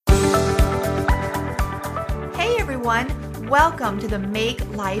everyone. Welcome to the Make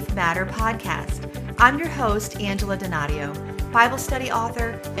Life Matter podcast. I'm your host, Angela Donadio, Bible study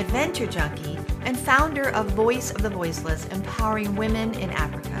author, adventure junkie, and founder of Voice of the Voiceless, empowering women in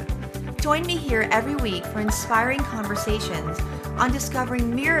Africa. Join me here every week for inspiring conversations on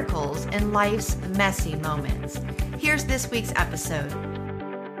discovering miracles in life's messy moments. Here's this week's episode.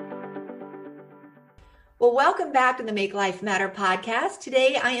 Well, welcome back to the Make Life Matter podcast.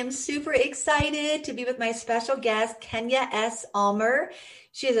 Today, I am super excited to be with my special guest, Kenya S. Ulmer.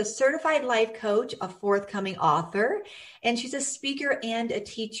 She is a certified life coach, a forthcoming author, and she's a speaker and a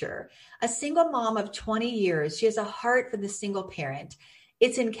teacher. A single mom of 20 years, she has a heart for the single parent.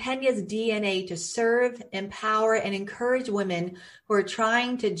 It's in Kenya's DNA to serve, empower, and encourage women who are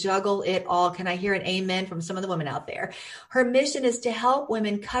trying to juggle it all. Can I hear an amen from some of the women out there? Her mission is to help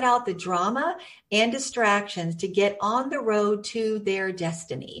women cut out the drama and distractions to get on the road to their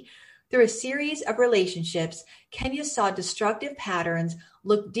destiny. Through a series of relationships, Kenya saw destructive patterns,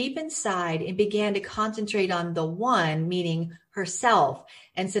 looked deep inside, and began to concentrate on the one, meaning herself,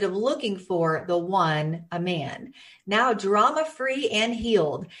 instead of looking for the one, a man. Now drama-free and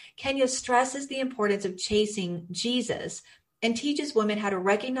healed, Kenya stresses the importance of chasing Jesus and teaches women how to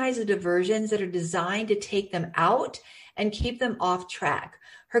recognize the diversions that are designed to take them out and keep them off track.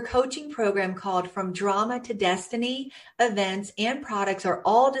 Her coaching program called From Drama to Destiny events and products are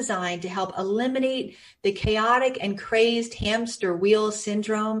all designed to help eliminate the chaotic and crazed hamster wheel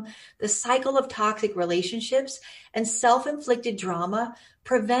syndrome, the cycle of toxic relationships, and self-inflicted drama,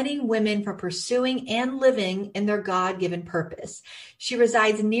 preventing women from pursuing and living in their God-given purpose. She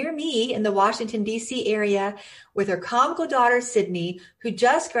resides near me in the Washington, D.C. area with her comical daughter, Sydney, who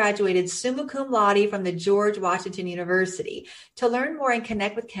just graduated summa cum laude from the George Washington University. To learn more and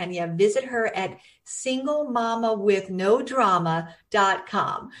connect with Kenya, visit her at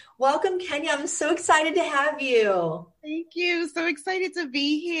singlemamawithnodrama.com. Welcome, Kenya. I'm so excited to have you. Thank you. So excited to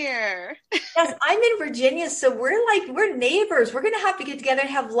be here. Yes, I'm in Virginia, so we're neighbors. We're going to have to get together and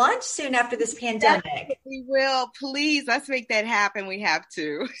have lunch soon after this pandemic. We will. Please, let's make that happen. We have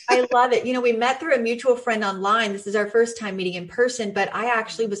to. I love it. You know, we met through a mutual friend online. This is our first time meeting in person, but I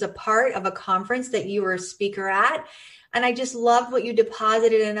actually was a part of a conference that you were a speaker at. And I just loved what you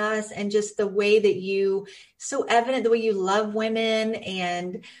deposited in us and just the way that you, so evident, the way you love women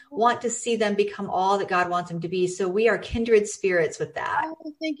and want to see them become all that God wants them to be. So we are kindred spirits with that.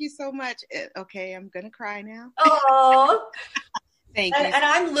 Oh, thank you so much. Okay, I'm going to cry now. Oh, thank you. And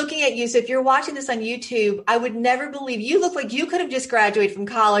I'm looking at you. So if you're watching this on YouTube, I would never believe you look like you could have just graduated from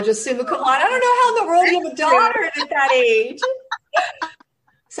college with summa cum laude. I don't know how in the world you have a daughter at that age.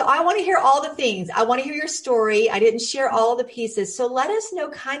 So I want to hear all the things. I want to hear your story. I didn't share all the pieces. So let us know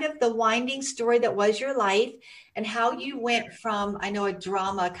kind of the winding story that was your life and how you went from, I know, a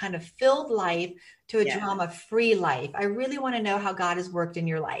drama kind of filled life to a drama free life. I really want to know how God has worked in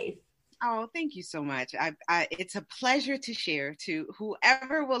your life. Oh, thank you so much. It's a pleasure to share to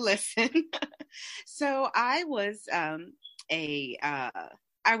whoever will listen. So I was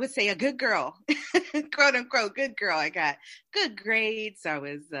I would say a good girl, quote unquote, good girl. I got good grades. I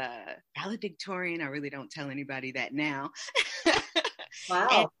was valedictorian. I really don't tell anybody that now. Wow.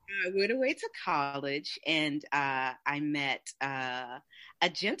 And I went away to college and I met a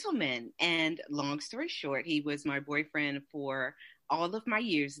gentleman. And long story short, he was my boyfriend for all of my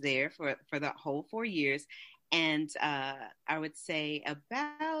years there for the whole 4 years. And I would say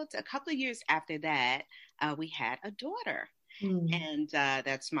about a couple of years after that, we had a daughter. And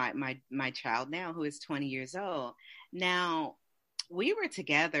that's my child now, who is 20 years old. Now, we were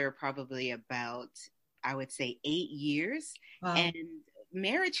together probably about, I would say, 8 years. Wow. And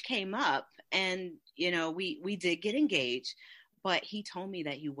marriage came up and, you know, we did get engaged, but he told me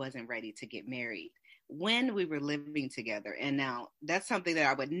that he wasn't ready to get married when we were living together. And now that's something that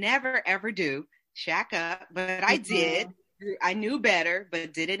I would never, ever do, shack up, but I did. I knew better,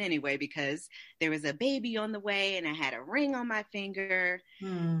 but did it anyway because there was a baby on the way and I had a ring on my finger.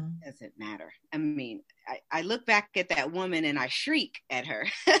 Doesn't matter. I mean, I look back at that woman and I shriek at her,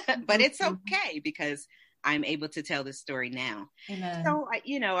 but it's okay because I'm able to tell this story now. Amen. So,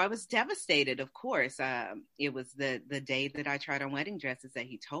 I was devastated, of course. It was the day that I tried on wedding dresses that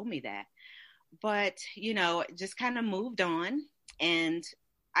he told me that. But, just kind of moved on. And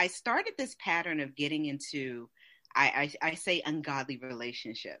I started this pattern of getting into I say ungodly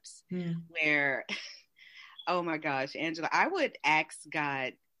relationships where, oh my gosh, Angela, I would ask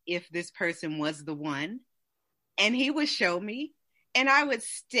God if this person was the one and he would show me and I would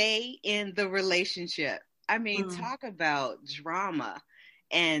stay in the relationship. I mean, talk about drama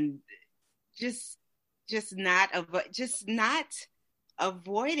and just not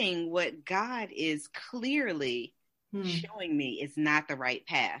avoiding what God is clearly showing me is not the right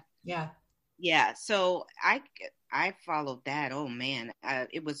path. Yeah. Yeah. So I followed that. Oh man.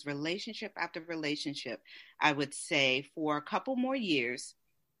 It was relationship after relationship, I would say, for a couple more years.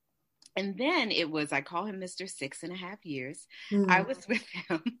 And then it was, I call him Mr. 6.5 years. I Mm. was with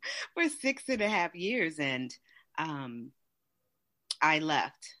him for 6.5 years, and um, I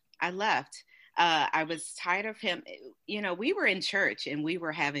left. I left. I was tired of him. You know, we were in church and we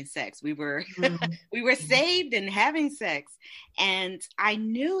were having sex. We were Mm. we were saved and having sex, and I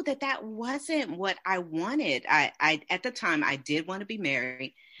knew that that wasn't what I wanted. I at the time I did want to be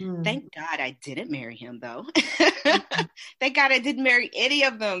married. Mm. Thank God I didn't marry him, though. Mm. Thank God I didn't marry any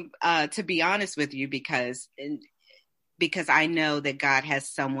of them. To be honest with you, because I know that God has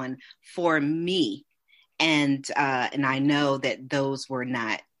someone for me, and I know that those were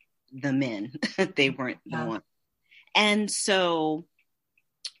not the men. They weren't the Yeah. one. And so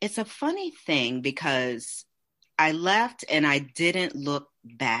it's a funny thing because I left and I didn't look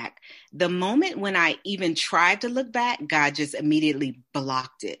back. The moment when I even tried to look back, God just immediately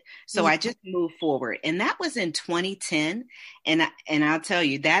blocked it. So Mm. I just moved forward. And that was in 2010. And I'll tell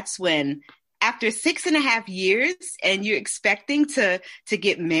you, that's when, after 6.5 years and you're expecting to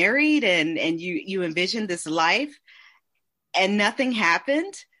get married, and you envision this life, and nothing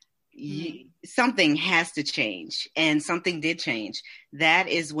happened, Mm. something has to change. And something did change. That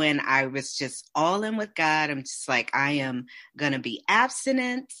is when I was just all in with God. I'm just like, I am going to be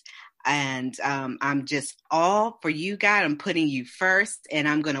abstinent. And I'm just all for you, God. I'm putting you first, and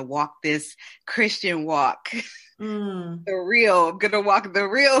I'm going to walk this Christian walk. Mm. I'm going to walk the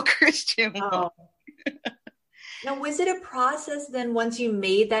real Christian walk. Oh. Now, was it a process then once you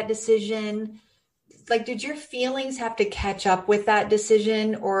made that decision? Like, did your feelings have to catch up with that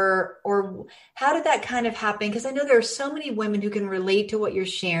decision, or how did that kind of happen? Because I know there are so many women who can relate to what you're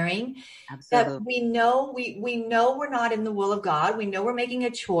sharing, that Absolutely. we know we're not in the will of God. We know we're making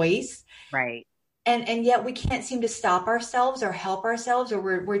a choice, Right. and yet we can't seem to stop ourselves or help ourselves, or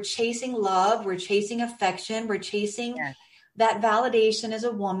we're chasing love, we're chasing affection, we're chasing Yes. that validation as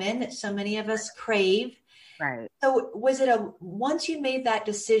a woman that so many of us crave. Right. So once you made that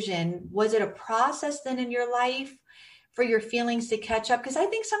decision, was it a process then in your life for your feelings to catch up? Because I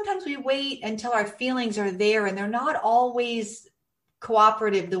think sometimes we wait until our feelings are there and they're not always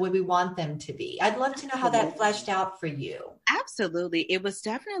cooperative the way we want them to be. I'd love to know how that Absolutely. fleshed out for you. Absolutely. It was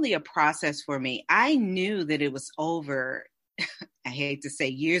definitely a process for me. I knew that it was over. I hate to say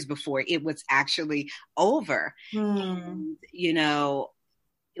years before it was actually over. Hmm. And,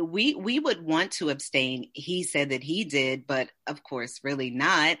 we would want to abstain. He said that he did, but of course, really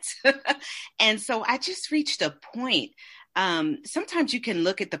not. And so I just reached a point. Sometimes you can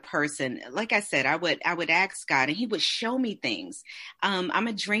look at the person. Like I said, I would ask God, and He would show me things. I'm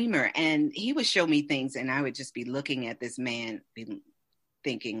a dreamer, and He would show me things, and I would just be looking at this man,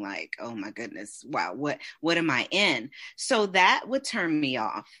 thinking like, "Oh my goodness, wow, what am I in?" So that would turn me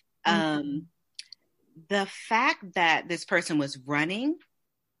off. Hmm. The fact that this person was running,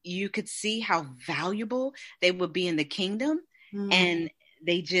 you could see how valuable they would be in the kingdom, Hmm. and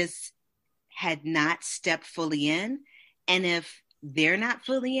they just had not stepped fully in. And if they're not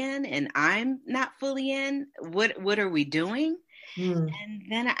fully in and I'm not fully in, what are we doing? Hmm. And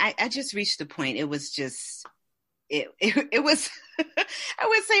then I just reached the point. It was just it was I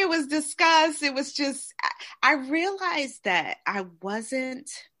would say it was disgust. It was just I realized that I wasn't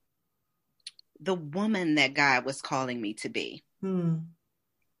the woman that God was calling me to be. Hmm.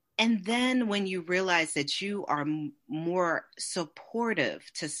 And then when you realize that you are more supportive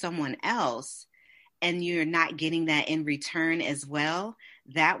to someone else, and you're not getting that in return as well,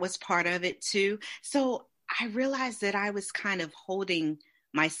 that was part of it too. So I realized that I was kind of holding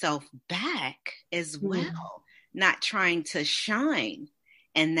myself back as Hmm. well, not trying to shine.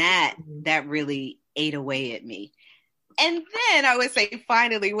 And that really ate away at me. And then I would say,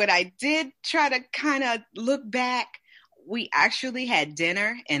 finally, when I did try to kind of look back, we actually had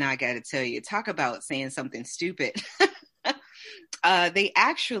dinner. And I got to tell you, talk about saying something stupid. They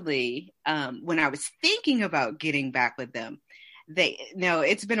actually, when I was thinking about getting back with them, no,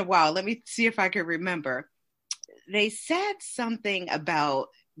 it's been a while. Let me see if I can remember. They said something about,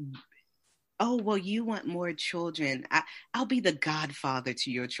 "Oh, well, you want more children. I'll be the godfather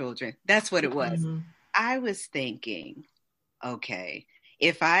to your children." That's what it was. Hmm. I was thinking, okay,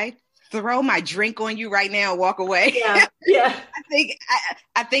 if I throw my drink on you right now and walk away, Yeah. Yeah.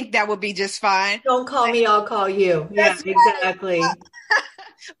 I think that would be just fine. Don't call me, I'll call you. Yeah, That's right. exactly.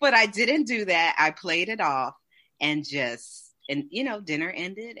 But I didn't do that. I played it off, and dinner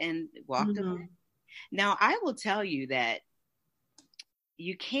ended and walked away. Hmm. Now, I will tell you that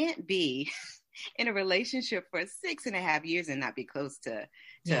you can't be in a relationship for 6.5 years and not be close to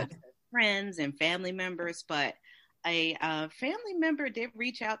Yeah. friends and family members. But a family member did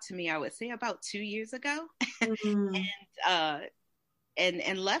reach out to me, I would say about 2 years ago, Mm, uh,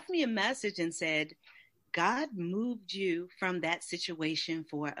 and left me a message and said, God moved you from that situation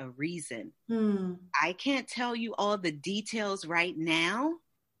for a reason. mm. I can't tell you all the details right now,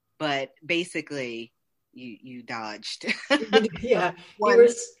 but basically you dodged Yeah, one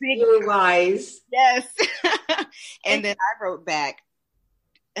you big were wise. yes. And And then I wrote back,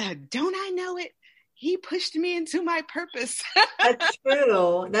 don't I know it? He pushed me into my purpose. that's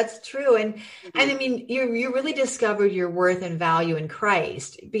true. That's true. And I mean, you really discovered your worth and value in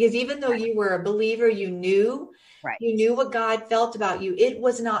Christ because even though you were a believer, Right. you knew what God felt about you. It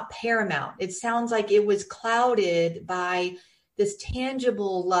was not paramount. It sounds like it was clouded by this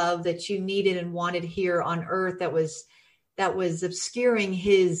tangible love that you needed and wanted here on earth that was obscuring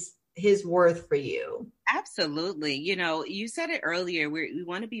his worth for you. Absolutely. You know, you said it earlier. We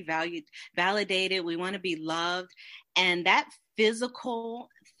want to be valued, validated. We want to be loved. And that physical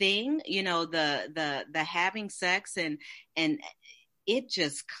thing, you know, the having sex and it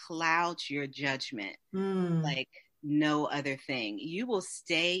just clouds your judgment Mm, like no other thing. You will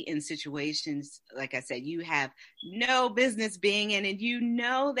stay in situations, like I said, you have no business being in, and you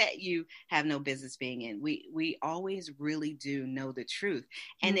know that you have no business being in. We always really do know the truth,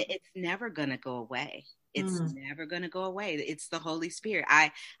 and mm, it's never gonna go away. It's mm. never gonna go away. It's the Holy Spirit.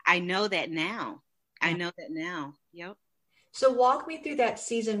 I know that now. I Yeah. know that now. Yep. So walk me through that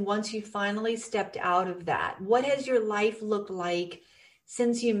season once you finally stepped out of that. What has your life looked like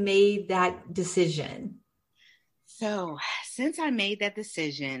since you made that decision? So, since I made that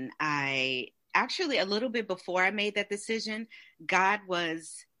decision, I actually a little bit before I made that decision, God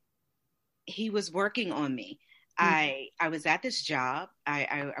was he was working on me. Mm, I was at this job.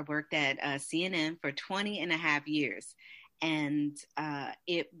 I worked at CNN for 20 and a half years. And I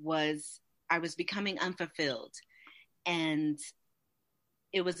was becoming unfulfilled. And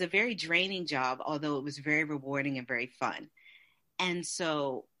it was a very draining job, although it was very rewarding and very fun. And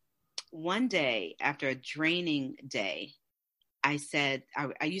so one day, after a draining day, I used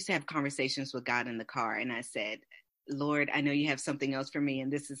to have conversations with God in the car, and I said, Lord, I know you have something else for me,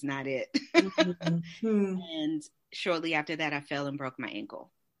 and this is not it. mm, mm, And shortly after that, I fell and broke my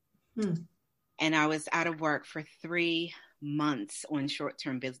ankle. mm. And I was out of work for 3 months on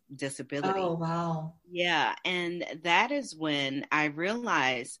short-term disability. Oh, wow. Yeah. And that is when I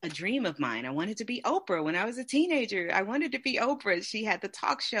realized a dream of mine. I wanted to be Oprah when I was a teenager. I wanted to be Oprah. She had the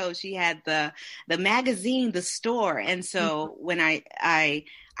talk show. She had the magazine, the store. And so when I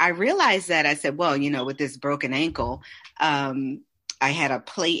realized that, I said, well, you know, with this broken ankle, I had a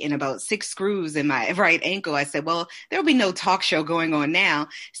plate and about 6 screws in my right ankle. I said, well, there'll be no talk show going on now.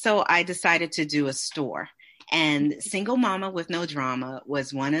 So I decided to do a store. And single mama with no drama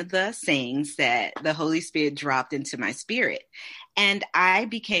was one of the sayings that the Holy Spirit dropped into my spirit. And I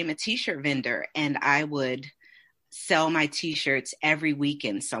became a t-shirt vendor, and I would sell my t-shirts every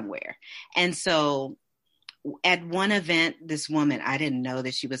weekend somewhere. And so at one event, this woman, I didn't know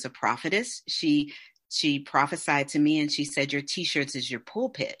that she was a prophetess. She prophesied to me, and she said, your t-shirts is your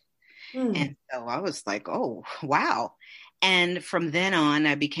pulpit. Mm. And so I was like, oh, wow. And from then on,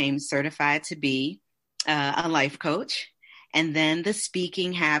 I became certified to be a life coach. And then the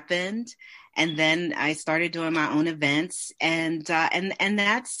speaking happened. And then I started doing my own events, and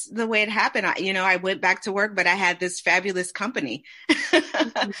that's the way it happened. I went back to work, but I had this fabulous company.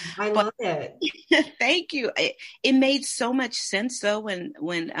 I But love it. thank you. It made so much sense though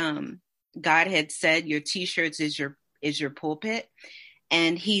when God had said your t-shirts is your pulpit.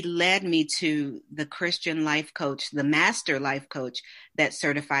 And he led me to the Christian life coach, the master life coach that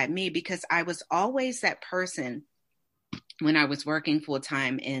certified me, because I was always that person when I was working full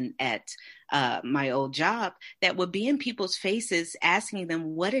time at my old job that would be in people's faces asking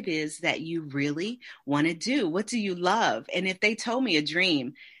them what it is that you really want to do. What do you love? And if they told me a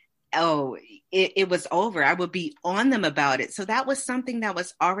dream, it was over. I would be on them about it. So that was something that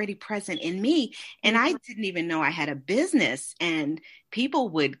was already present in me. And I didn't even know I had a business, and people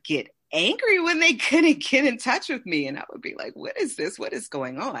would get angry when they couldn't get in touch with me. And I would be like, what is this? What is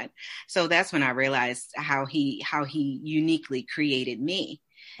going on? So that's when I realized how he uniquely created me.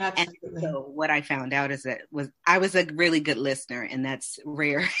 Absolutely. And so what I found out is that I was a really good listener, and that's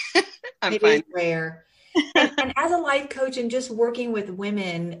rare. I'm It is finding. rare. And as a life coach and just working with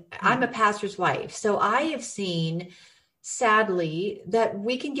women, I'm a pastor's wife. So I have seen, sadly, that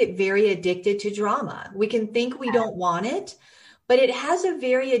we can get very addicted to drama. We can think we don't want it, but it has a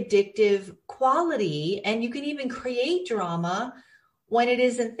very addictive quality. And you can even create drama when it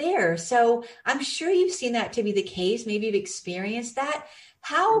isn't there. So I'm sure you've seen that to be the case. Maybe you've experienced that.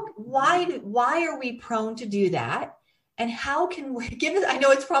 Why are we prone to do that? And how can we give us, I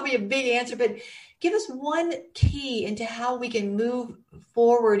know it's probably a big answer, but give us one key into how we can move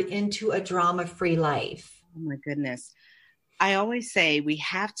forward into a drama-free life. Oh my goodness. I always say we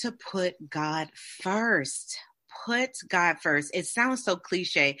have to put God first. Put God first. It sounds so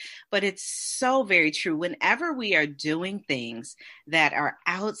cliche, but it's so very true. Whenever we are doing things that are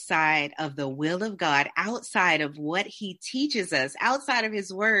outside of the will of God, outside of what he teaches us, outside of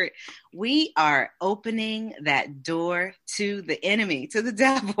his word, we are opening that door to the enemy, to the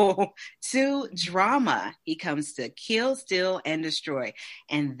devil, to drama. He comes to kill, steal, and destroy,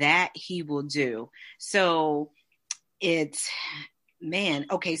 and that he will do. So it's, man,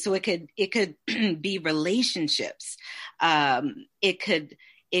 okay, so it could be relationships. It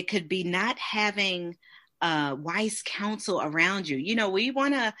could be not having wise counsel around you. You know, we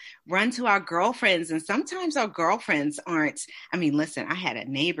want to run to our girlfriends, and sometimes our girlfriends aren't. I mean, listen, I had a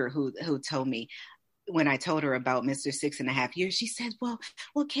neighbor who told me, when I told her about Mr. 6.5 years, she said, well,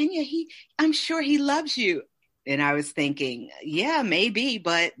 Kenya, I'm sure he loves you. And I was thinking, yeah, maybe,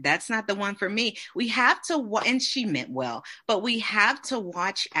 but that's not the one for me. We have to, and she meant well, but we have to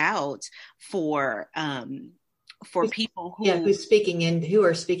watch out for people who who are speaking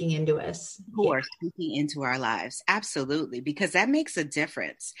into us, who are speaking into our lives. Absolutely, because that makes a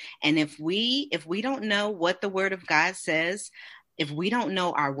difference. And if we don't know what the Word of God says, if we don't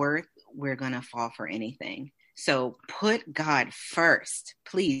know our worth, we're going to fall for anything. So put God first,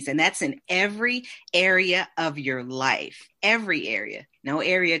 please. And that's in every area of your life, every area. No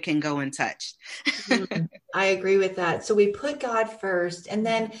area can go untouched. I agree with that. So we put God first. And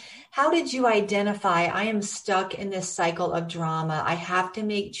then how did you identify, I am stuck in this cycle of drama, I have to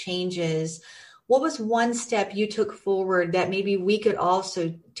make changes? What was one step you took forward that maybe we could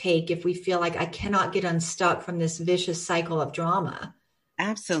also take if we feel like I cannot get unstuck from this vicious cycle of drama?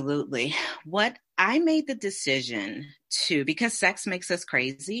 Absolutely. What I made the decision to, because sex makes us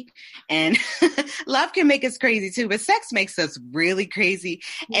crazy, and love can make us crazy too, but sex makes us really crazy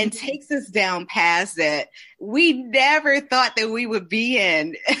and takes us down paths that we never thought that we would be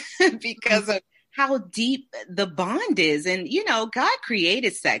in because of how deep the bond is. And, you know, God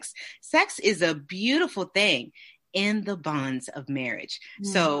created sex. Sex is a beautiful thing in the bonds of marriage.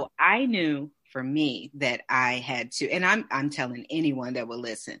 So I knew for me that I had to, and I'm telling anyone that will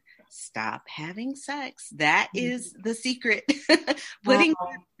listen, stop having sex. That is the secret. Putting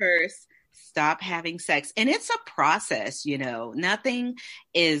God first, stop having sex. And it's a process, you know, nothing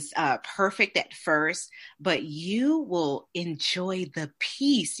is perfect at first, but you will enjoy the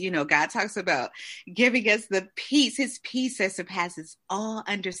peace. You know, God talks about giving us the peace, his peace that surpasses all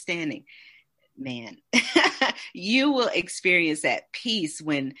understanding. Man, you will experience that peace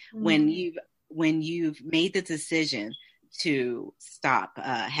when you've made the decision to stop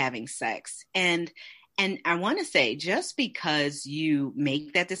having sex. And I want to say, just because you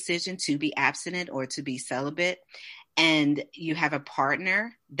make that decision to be abstinent or to be celibate, and you have a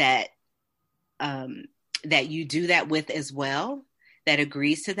partner that you do that with as well, that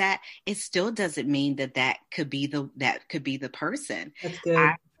agrees to that, it still doesn't mean that could be the person. That's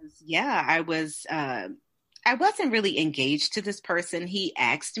good. I wasn't really engaged to this person. He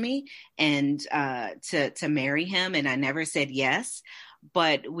asked me to marry him, and I never said yes.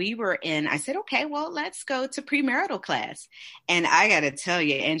 But I said, okay, well, let's go to premarital class. And I got to tell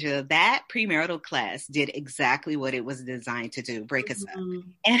you, Angela, that premarital class did exactly what it was designed to do, break us up.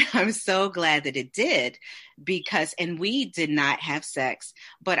 And I'm so glad that it did, and we did not have sex.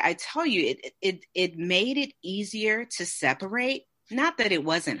 But I tell you, it made it easier to separate. Not that it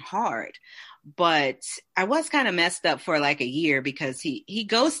wasn't hard, but I was kind of messed up for like a year because he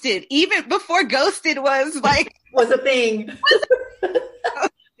ghosted even before ghosted was like was a thing.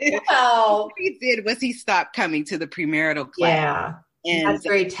 Wow. What he did was he stopped coming to the premarital class. Yeah, and that's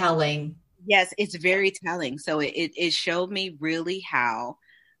very telling. Yes, it's very telling. So it showed me really how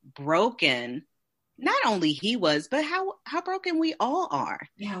broken not only he was, but how broken we all are.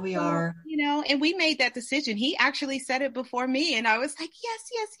 Yeah, we are. You know, and we made that decision. He actually said it before me, and I was like,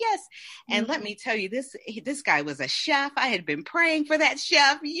 yes. And let me tell you, this guy was a chef. I had been praying for that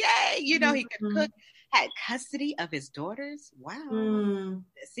chef. Yay! You know, he could cook, had custody of his daughters. Wow.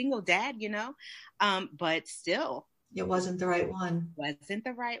 A single dad, you know, but still. It wasn't the right one. Wasn't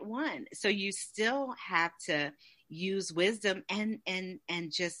the right one. So you still have to use wisdom and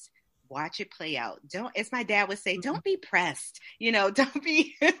just watch it play out. Don't, as my dad would say, don't be pressed, you know, don't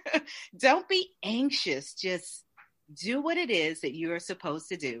be anxious. Just do what it is that you are supposed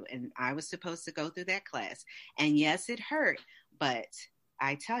to do. And I was supposed to go through that class. And yes, it hurt, but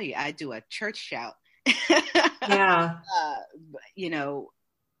I tell you, I do a church shout, Yeah. you know,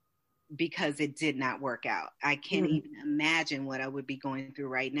 because it did not work out. I can't Mm. even imagine what I would be going through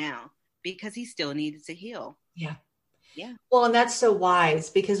right now because he still needed to heal. Yeah. Yeah. Well, and that's so wise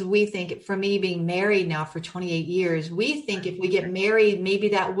because we think, for me being married now for 28 years, we think if we get married, maybe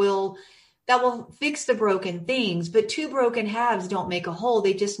that will fix the broken things, but two broken halves don't make a whole.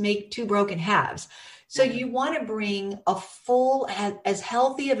 They just make two broken halves. So Right. you want to bring a full, as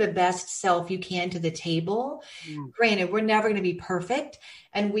healthy of a best self you can to the table. Yeah. Granted, we're never going to be perfect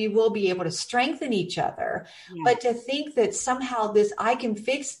and we will be able to strengthen each other. Yeah. But to think that somehow I can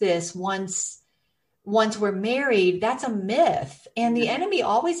fix this once we're married, that's a myth. And the Yeah. enemy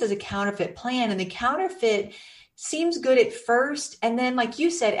always has a counterfeit plan, and the counterfeit seems good at first. And then, like you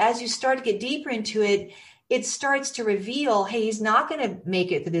said, as you start to get deeper into it, it starts to reveal, hey, he's not going to make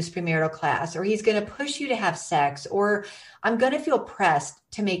it to this premarital class, or he's going to push you to have sex, or I'm going to feel pressed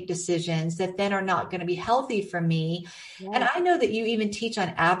to make decisions that then are not going to be healthy for me. And Yes. I know that you even teach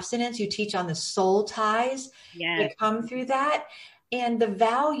on abstinence, you teach on the soul ties Yes. that come through that. And the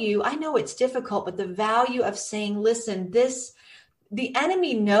value, I know it's difficult, but the value of saying, listen, the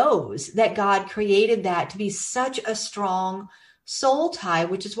enemy knows that God created that to be such a strong soul tie,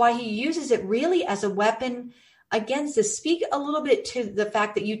 which is why he uses it really as a weapon against us. Speak a little bit to the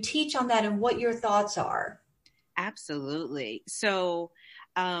fact that you teach on that and what your thoughts are. Absolutely. So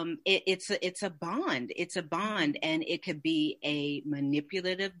it's a bond. It's a bond, and it could be a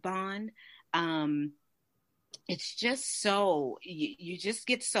manipulative bond. It's just so you just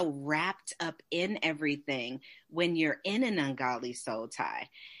get so wrapped up in everything when you're in an ungodly soul tie.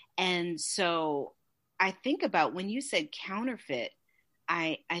 And so I think about when you said counterfeit,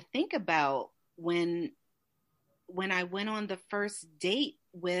 I think about when I went on the first date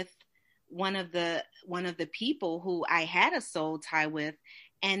with one of the people who I had a soul tie with,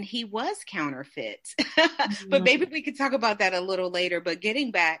 and he was counterfeit. But maybe we could talk about that a little later. But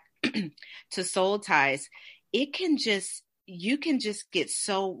getting back to soul ties, you can just get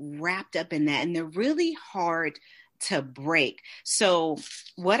so wrapped up in that, and they're really hard to break. So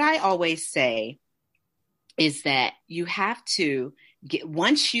what I always say is that you have to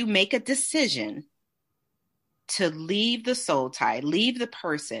once you make a decision to leave the soul tie, leave the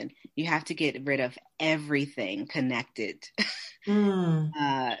person, you have to get rid of everything connected.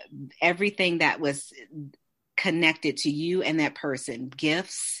 Everything that was connected to you and that person,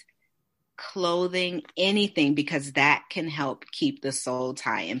 gifts, clothing, anything, because that can help keep the soul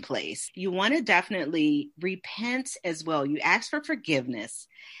tie in place. You want to definitely repent as well. You ask for forgiveness,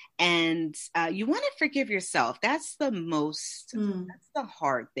 and you want to forgive yourself. That's that's the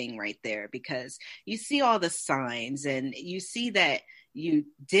hard thing right there, because you see all the signs and you see that you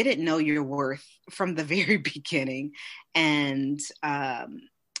didn't know your worth from the very beginning. And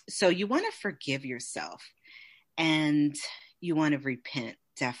so you want to forgive yourself, and you want to repent.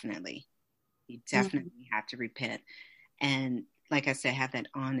 Definitely. You definitely have to repent. And like I said, have that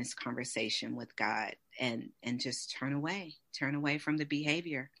honest conversation with God, and just turn away from the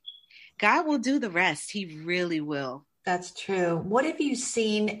behavior. God will do the rest. He really will. That's true. What have you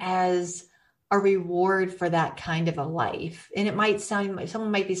seen as a reward for that kind of a life? And it might sound,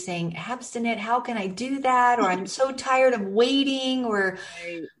 someone might be saying, abstinent, how can I do that? Or I'm so tired of waiting,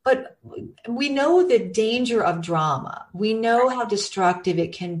 but we know the danger of drama. We know how destructive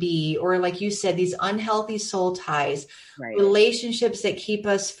it can be. Or like you said, these unhealthy soul ties, relationships that keep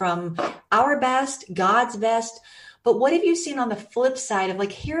us from our best, God's best. But what have you seen on the flip side of,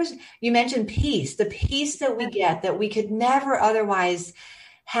 like, you mentioned peace, the peace that we get that we could never otherwise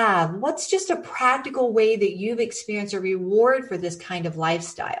have. What's just a practical way that you've experienced a reward for this kind of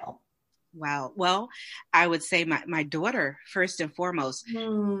lifestyle? Wow. Well, I would say my daughter, first and foremost.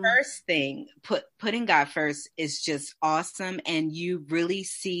 First thing, putting God first is just awesome. And you really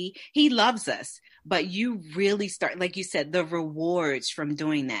see He loves us, but you really start, like you said, the rewards from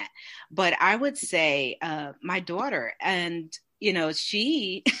doing that. But I would say my daughter, and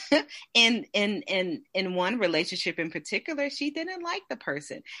she in one relationship in particular, she didn't like the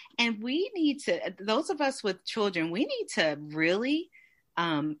person. And we need to, those of us with children, we need to really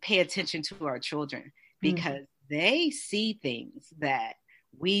pay attention to our children, because they see things that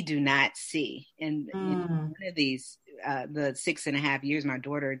we do not see. And one of these, the 6.5 years, my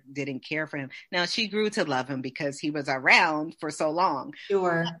daughter didn't care for him. Now, she grew to love him because he was around for so long.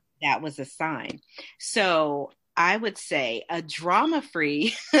 Sure. That was a sign. So I would say a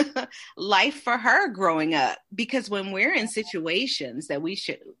drama-free life for her growing up, because when we're in situations that we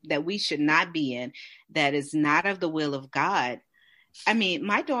should not be in, that is not of the will of God, I mean,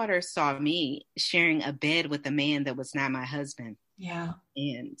 my daughter saw me sharing a bed with a man that was not my husband. Yeah.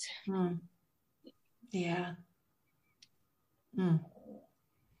 And Yeah. And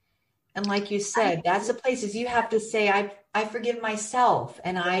like you said, that's the places you have to say, I forgive myself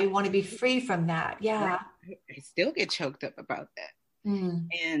and I want to be free from that. Yeah. I still get choked up about that. Mm.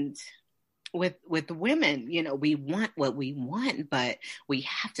 And with women, we want what we want, but we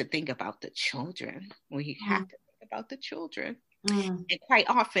have to think about the children. We have to think about the children. And quite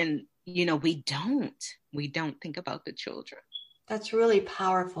often, we don't think about the children. That's really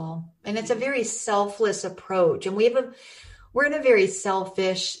powerful. And it's a very selfless approach. And we're in a very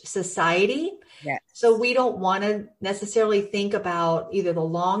selfish society. Yes. So we don't want to necessarily think about either the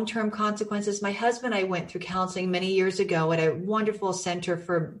long-term consequences. My husband and I went through counseling many years ago at a wonderful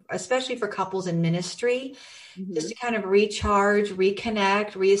center especially for couples in ministry, just to kind of recharge,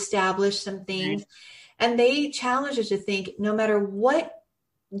 reconnect, reestablish some things. And they challenge us to think, no matter what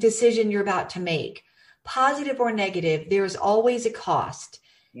decision you're about to make, positive or negative, there is always a cost.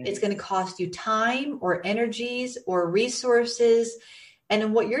 Yes. It's going to cost you time or energies or resources. And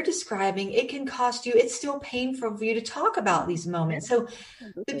in what you're describing, it can cost you, it's still painful for you to talk about these moments. So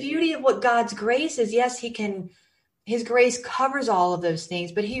the beauty of what God's grace is, yes, his grace covers all of those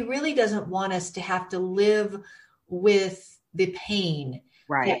things, but he really doesn't want us to have to live with the pain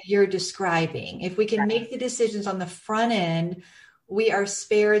that you're describing. If we can make the decisions on the front end, we are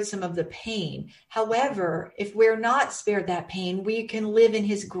spared some of the pain. However, if we're not spared that pain, we can live in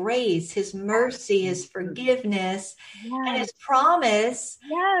his grace, his mercy, his forgiveness, and his promise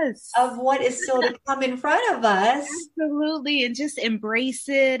of what is still to come in front of us. Absolutely. And just embrace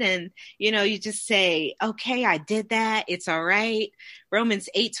it. And, you just say, okay, I did that. It's all right. Romans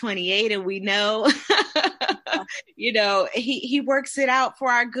 8:28. And we know, he works it out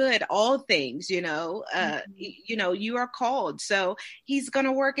for our good, all things, you are called. So he's going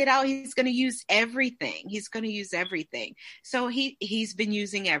to work it out. He's going to use everything. So he's been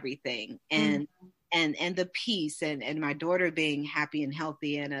using everything and the peace and my daughter being happy and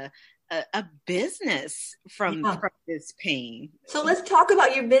healthy and a business from this pain. So let's talk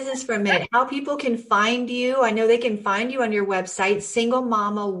about your business for a minute, how people can find you. I know they can find you on your website,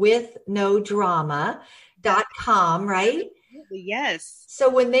 singlemamawithnodrama.com, right? Yes. So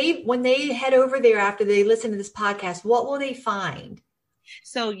when they head over there after they listen to this podcast, what will they find?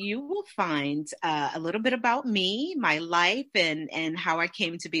 So you will find a little bit about me, my life, and how I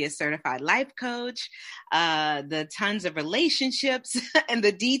came to be a certified life coach, the tons of relationships and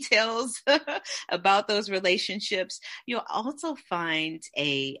the details about those relationships. You'll also find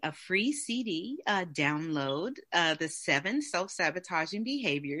a free CD download, the 7 self-sabotaging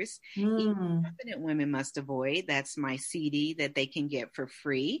behaviors even confident women must avoid. That's my CD that they can get for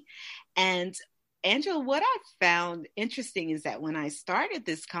free. And Angela, what I found interesting is that when I started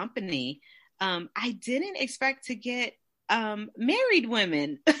this company, I didn't expect to get married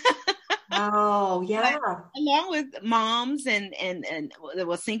women. Oh, yeah. Along with moms and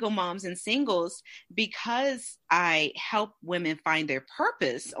single moms and singles, because I help women find their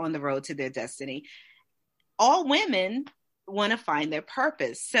purpose on the road to their destiny. All women want to find their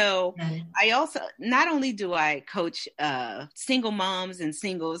purpose. So I also, not only do I coach single moms and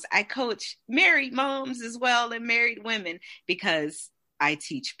singles, I coach married moms as well and married women because I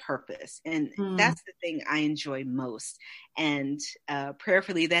teach purpose. And that's the thing I enjoy most. And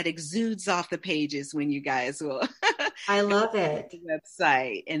prayerfully, that exudes off the pages when you guys will I love it. The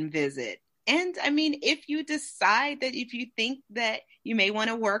website and visit. And I mean, if you decide that if you think that you may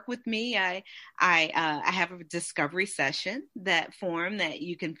want to work with me, I have a discovery session, that form that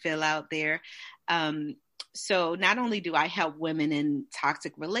you can fill out there. So not only do I help women in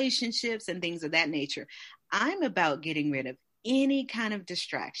toxic relationships and things of that nature, I'm about getting rid of any kind of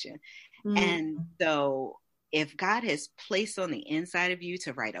distraction. And so if God has placed on the inside of you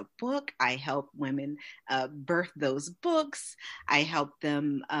to write a book, I help women birth those books. I help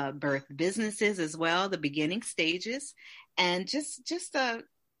them birth businesses as well, the beginning stages, and just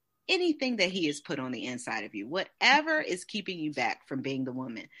anything that he has put on the inside of you, whatever is keeping you back from being the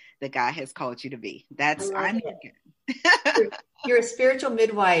woman that God has called you to be. You're a spiritual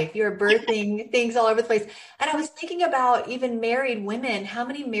midwife. You're birthing things all over the place. And I was thinking about even married women. How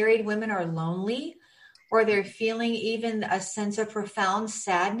many married women are lonely? Or they're feeling even a sense of profound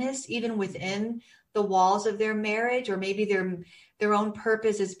sadness, even within the walls of their marriage, or maybe their own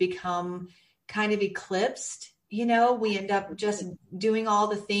purpose has become kind of eclipsed we end up just doing all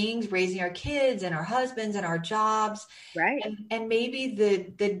the things, raising our kids and our husbands and our jobs. Right. And maybe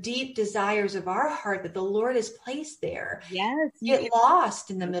the deep desires of our heart that the Lord has placed there Yes, you get can. lost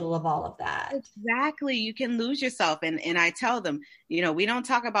in the middle of all of that. Exactly. You can lose yourself. And I tell them, we don't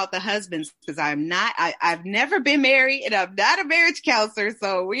talk about the husbands because I've never been married and I'm not a marriage counselor.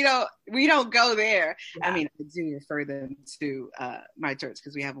 So we don't go there. Yeah. I mean, I do refer them to my church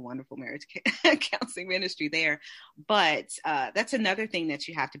because we have a wonderful marriage counseling ministry there. But that's another thing that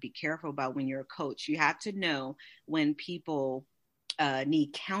you have to be careful about when you're a coach. You have to know when people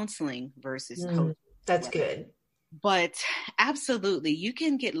need counseling versus coaching. That's good. But absolutely, you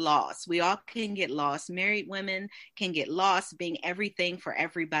can get lost. We all can get lost. Married women can get lost being everything for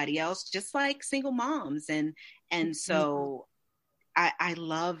everybody else, just like single moms. And so I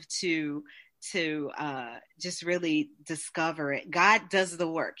love to just really discover it. God does the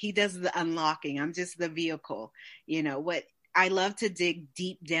work. He does the unlocking. I'm just the vehicle. What I love to dig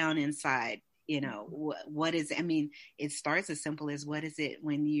deep down inside. What is, I mean, it starts as simple as what is it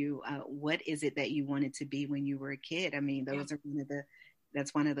that you wanted to be when you were a kid? I mean,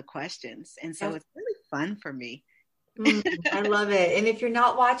 that's one of the questions. And so it's really fun for me. I love it. And if you're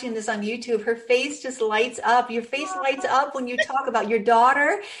not watching this on YouTube, her face just lights up. Your face lights up when you talk about your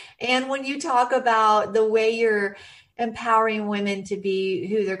daughter and when you talk about the way you're empowering women to be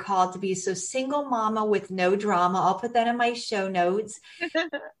who they're called to be. So single mama with no drama. I'll put that in my show notes.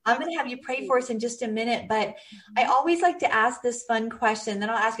 I'm going to have you pray for us in just a minute, but I always like to ask this fun question. Then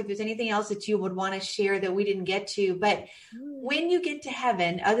I'll ask if there's anything else that you would want to share that we didn't get to. But when you get to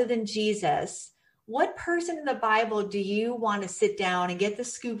heaven, other than Jesus, what person in the Bible do you want to sit down and get the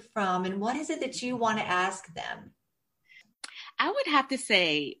scoop from? And what is it that you want to ask them? I would have to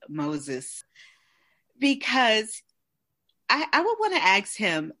say Moses, because I would want to ask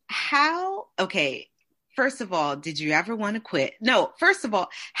him first of all, did you ever want to quit? No, first of all,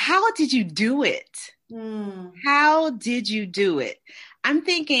 how did you do it? How did you do it? I'm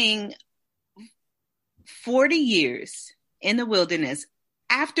thinking 40 years in the wilderness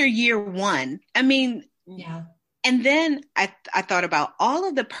after year one. I mean, yeah. And then I thought about all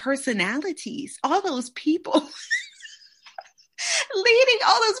of the personalities, all those people leading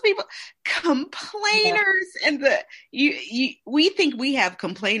all those people, complainers, and we think we have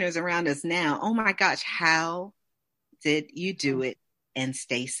complainers around us now. Oh my gosh, how did you do it and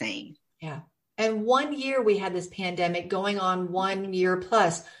stay sane? Yeah. And 1 year we had this pandemic going on, 1 year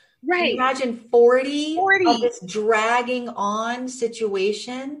plus. Right. Can you imagine 40 of this dragging on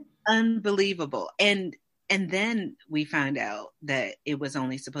situation? Unbelievable. And then we found out that it was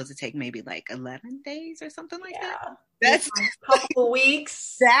only supposed to take maybe like 11 days or something like that. That's a couple of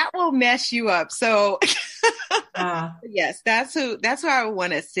weeks. That will mess you up. So yes, that's who I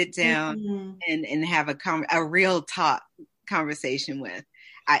want to sit down and have a real talk conversation with.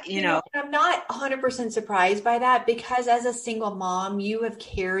 I'm not 100% surprised by that, because as a single mom, you have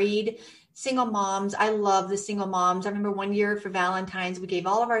carried single moms. I love the single moms. I remember 1 year for Valentine's, we gave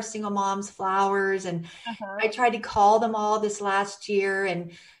all of our single moms flowers, and I tried to call them all this last year.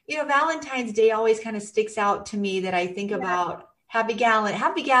 And, Valentine's Day always kind of sticks out to me, that I think about Happy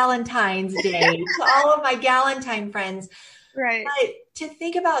Galentine's Day to all of my Galentine friends. Right. But to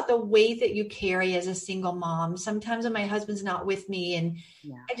think about the weight that you carry as a single mom, sometimes when my husband's not with me, and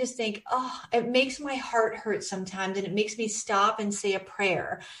I just think, it makes my heart hurt sometimes. And it makes me stop and say a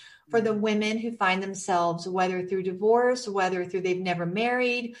prayer for the women who find themselves, whether through divorce, whether through they've never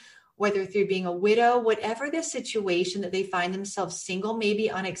married, whether through being a widow, whatever the situation that they find themselves single,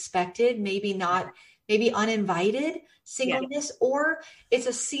 maybe unexpected, maybe not, maybe uninvited singleness, or it's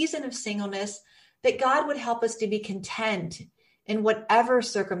a season of singleness, that God would help us to be content in whatever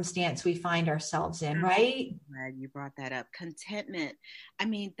circumstance we find ourselves in, right? I'm glad you brought that up. Contentment. I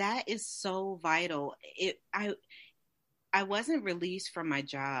mean, that is so vital. I wasn't released from my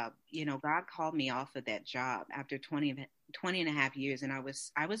job. God called me off of that job after 20 and a half years. And I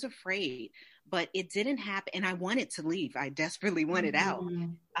was afraid, but it didn't happen. And I wanted to leave. I desperately wanted out.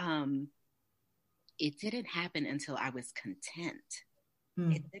 It didn't happen until I was content.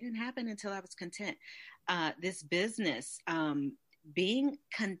 It didn't happen until I was content. This business, being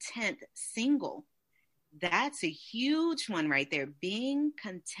content, single, that's a huge one right there. Being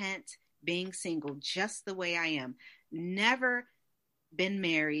content, being single, just the way I am. Never been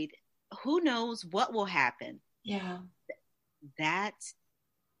married. Who knows what will happen? Yeah. That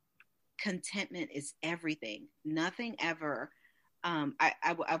contentment is everything. Nothing ever.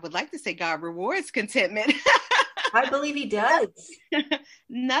 I would like to say God rewards contentment. I believe he does.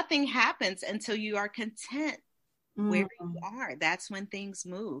 Nothing happens until you are content where you are. That's when things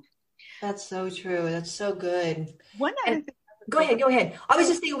move. That's so true. That's so good. One other And thing I would go say, ahead, go ahead. I was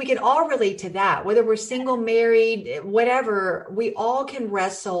just thinking we can all relate to that, whether we're single, married, whatever, we all can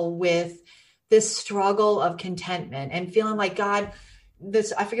wrestle with this struggle of contentment and feeling like God,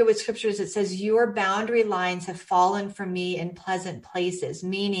 this, I forget what scripture is, it says, your boundary lines have fallen for me in pleasant places,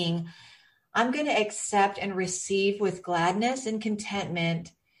 meaning I'm going to accept and receive with gladness and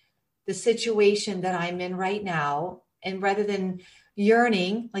contentment the situation that I'm in right now. And rather than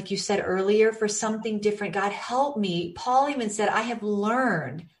yearning, like you said earlier, for something different, God help me. Paul even said, I have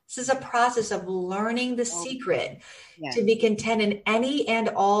learned. This is a process of learning the oh, secret yes, to be content in any and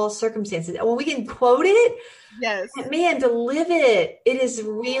all circumstances. And when we can quote it, yes, man, to live it is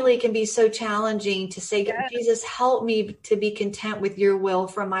really can be so challenging to say, yes. Jesus, help me to be content with your will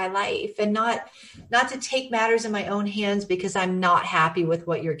for my life and not to take matters in my own hands because I'm not happy with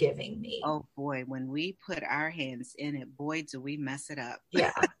what you're giving me. Oh boy, when we put our hands in it, boy, do we mess it up.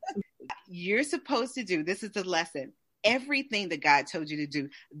 Yeah, You're supposed to do, this is the lesson, everything that God told you to do,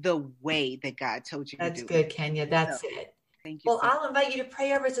 the way that God told you to that's do it. good, Kenya. So That's it. thank you Well, so much. I'll invite you to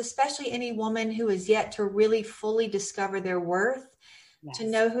pray over us, especially any woman who is yet to really fully discover their worth, to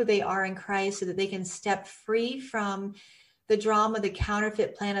Yes. know who they are in Christ so that they can step free from the drama, the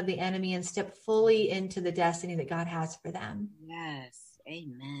counterfeit plan of the enemy, and step fully into the destiny that God has for them. Yes.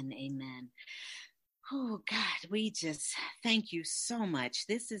 Amen. Amen. Oh, God, we just thank you so much.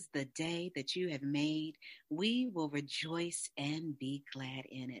 This is the day that you have made. We will rejoice and be glad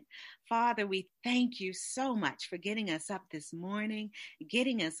in it. Father, we thank you so much for getting us up this morning,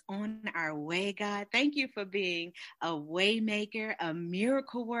 getting us on our way, God. Thank you for being a way maker, a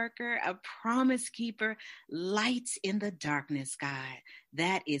miracle worker, a promise keeper, lights in the darkness, God.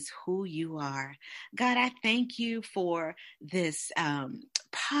 That is who you are. God, I thank you for this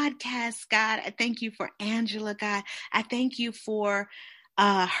podcast, God. I thank you for Angela, God. I thank you for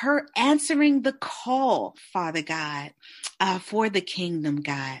her answering the call, Father God, for the kingdom,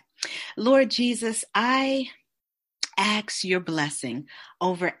 God. Lord Jesus, I ask your blessing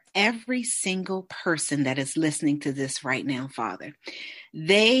over every single person that is listening to this right now, Father.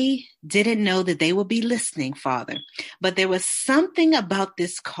 They didn't know that they would be listening, Father, but there was something about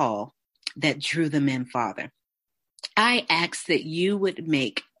this call that drew them in, Father. I ask that you would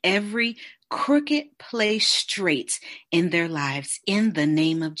make every crooked place straight in their lives in the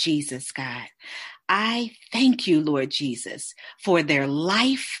name of Jesus, God. I thank you, Lord Jesus, for their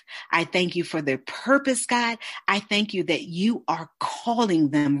life. I thank you for their purpose, God. I thank you that you are calling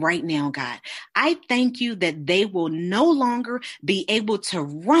them right now, God. I thank you that they will no longer be able to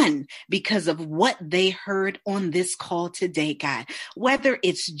run because of what they heard on this call today, God. Whether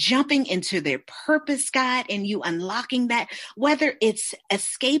it's jumping into their purpose, God, and you unlocking that, whether it's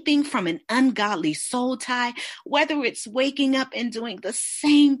escaping from an ungodly soul tie, whether it's waking up and doing the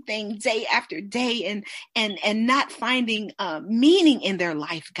same thing day after day and not finding meaning in their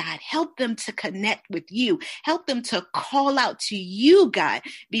life, God. Help them to connect with you. Help them to call out to you, God,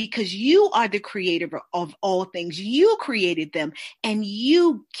 because you are the creator of all things. You created them and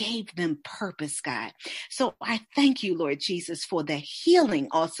you gave them purpose, God. So I thank you, Lord Jesus, for the healing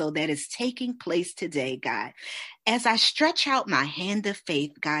also that is taking place today, God. As I stretch out my hand of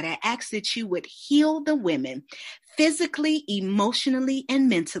faith, God, I ask that you would heal the women physically, emotionally, and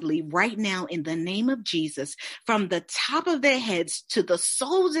mentally right now in the name of Jesus, from the top of their heads to the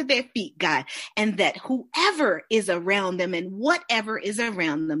soles of their feet, God, and that whoever is around them and whatever is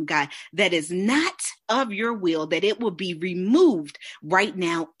around them, God, that is not of your will, that it will be removed right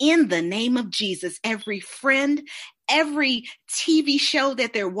now in the name of Jesus. Every friend, every TV show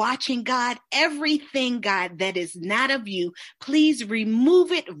that they're watching, God, everything, God, that is not of you, please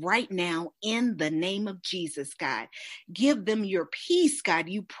remove it right now in the name of Jesus, God. Give them your peace, God.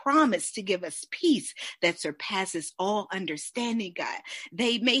 You promised to give us peace that surpasses all understanding, God.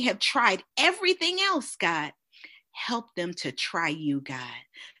 They may have tried everything else, God. Help them to try you, God.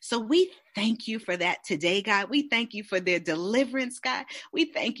 So we thank you for that today, God. We thank you for their deliverance, God. We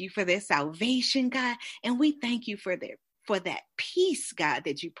thank you for their salvation, God. And we thank you for that peace, God,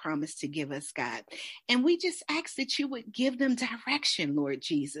 that you promised to give us, God. And we just ask that you would give them direction, Lord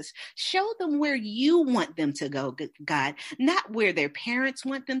Jesus. Show them where you want them to go, God, not where their parents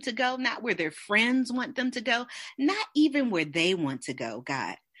want them to go, not where their friends want them to go, not even where they want to go,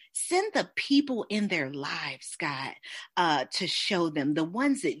 God. Send the people in their lives, God, to show them the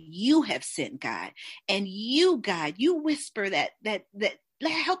ones that you have sent, God. And you, God, you whisper that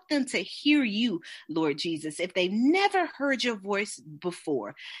help them to hear you, Lord Jesus. If they've never heard your voice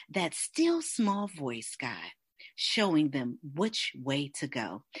before, that still small voice, God, showing them which way to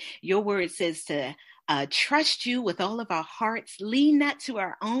go. Your word says to trust you with all of our hearts, lean not to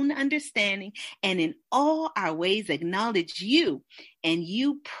our own understanding, and in all our ways acknowledge you, and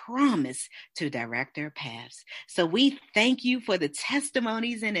you promise to direct our paths. So we thank you for the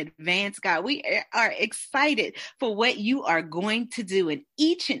testimonies in advance, God. We are excited for what you are going to do in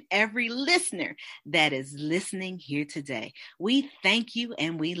each and every listener that is listening here today. We thank you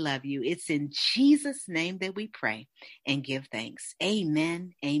and we love you. It's in Jesus' name that we pray and give thanks.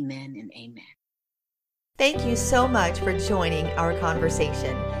 Amen, amen, and amen. Thank you so much for joining our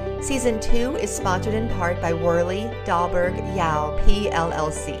conversation. Season 2 is sponsored in part by Worley, Dahlberg, Yao,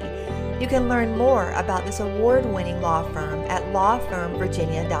 PLLC. You can learn more about this award-winning law firm at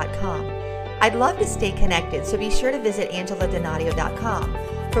lawfirmvirginia.com. I'd love to stay connected, so be sure to visit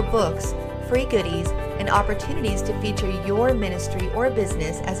angeladonadio.com for books, free goodies, and opportunities to feature your ministry or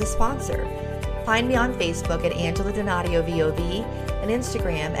business as a sponsor. Find me on Facebook at Angela Donadio VOV and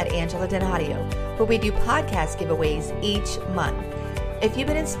Instagram at Angela Donadio, where we do podcast giveaways each month. If you've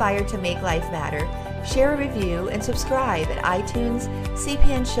been inspired to make life matter, share a review and subscribe at iTunes,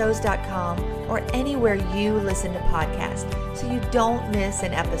 cpnshows.com, or anywhere you listen to podcasts so you don't miss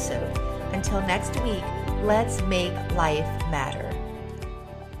an episode. Until next week, let's make life matter.